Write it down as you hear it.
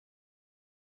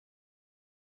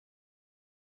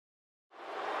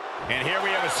And here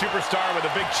we have a superstar with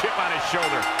a big chip on his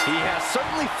shoulder. He has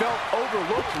certainly felt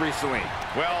overlooked recently.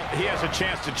 Well, he has a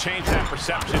chance to change that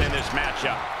perception in this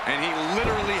matchup. And he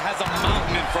literally has a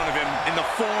mountain in front of him in the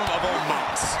form of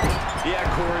Omos. Yeah,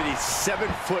 Corey, the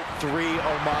 7'3"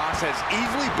 Omos has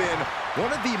easily been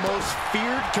one of the most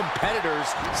feared competitors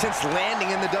since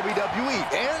landing in the WWE.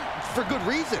 And for good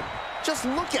reason. Just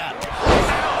look at him.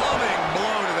 Loving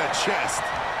blow to the chest.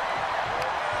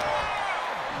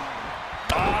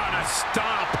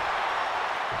 Stomp.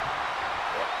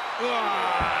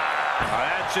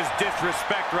 That's just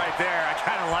disrespect right there. I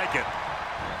kind of like it.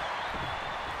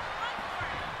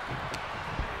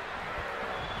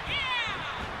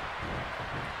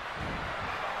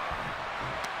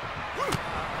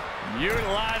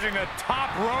 Utilizing the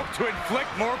top rope to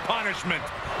inflict more punishment.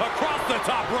 Across the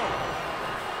top rope.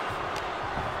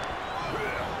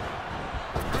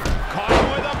 Caught him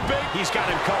with a big... He's got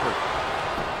him covered.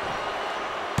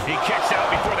 He kicks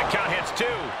out before the count hits 2.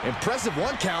 Impressive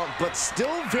 1 count, but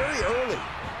still very early.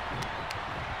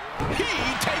 He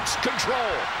takes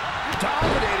control.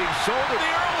 Dominating shoulder.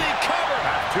 The early cover.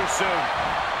 Too soon.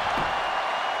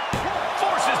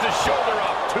 Forces the shoulder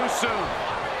up. Too soon.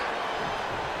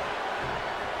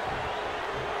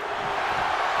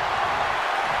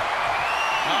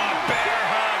 Bear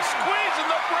hug. Squeezing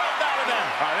the breath out of them.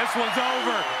 All right, this one's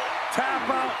over. Tap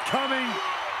out coming.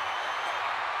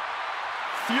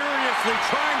 Furiously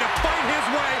trying to fight his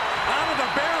way out of the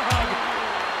bear hug.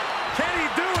 Can he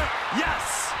do it?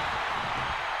 Yes!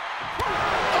 Oh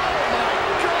my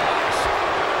gosh!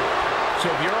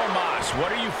 So if you're Omos,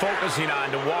 what are you focusing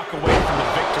on to walk away from the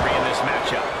victory in this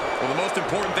matchup? Well, the most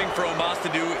important thing for Omos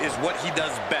to do is what he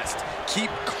does best.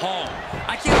 Keep calm.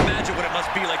 I can't imagine what it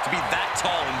must be like to be that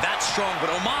tall and that strong,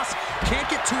 but Omos can't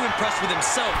get too impressed with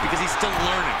himself because he's still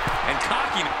learning. And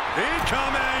cocky.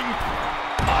 Incoming!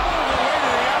 All the way to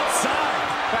the outside.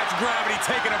 That's gravity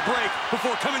taking a break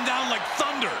before coming down like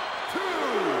thunder.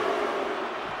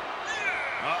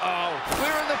 Uh-oh.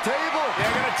 Clearing the table.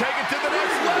 They're going to take it to the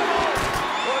next level.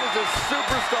 What is this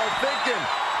superstar thinking?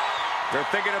 They're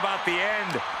thinking about the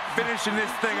end, finishing this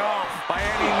thing off by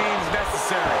any means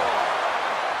necessary.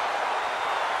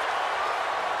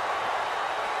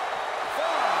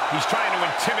 He's trying to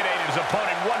intimidate his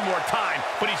opponent one more time,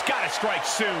 but he's got to strike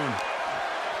soon.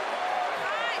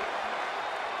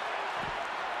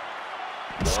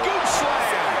 Scoop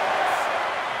slam!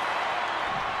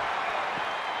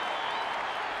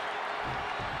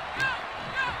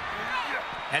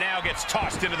 And now gets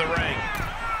tossed into the ring.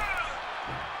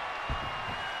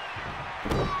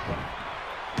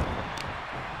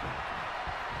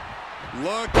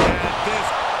 Look at this.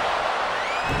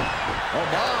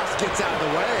 Omos gets out of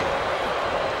the way.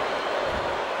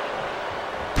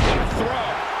 Throw.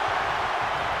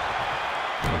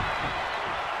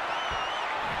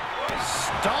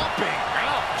 Stomping.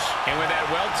 Ouch. And with that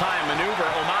well-timed maneuver,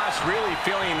 Omos really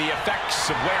feeling the effects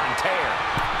of wear and tear.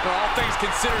 For all things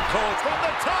considered, Cole, From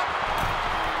the top.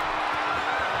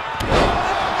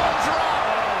 Oh,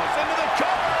 drop. Into the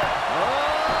cover. Oh,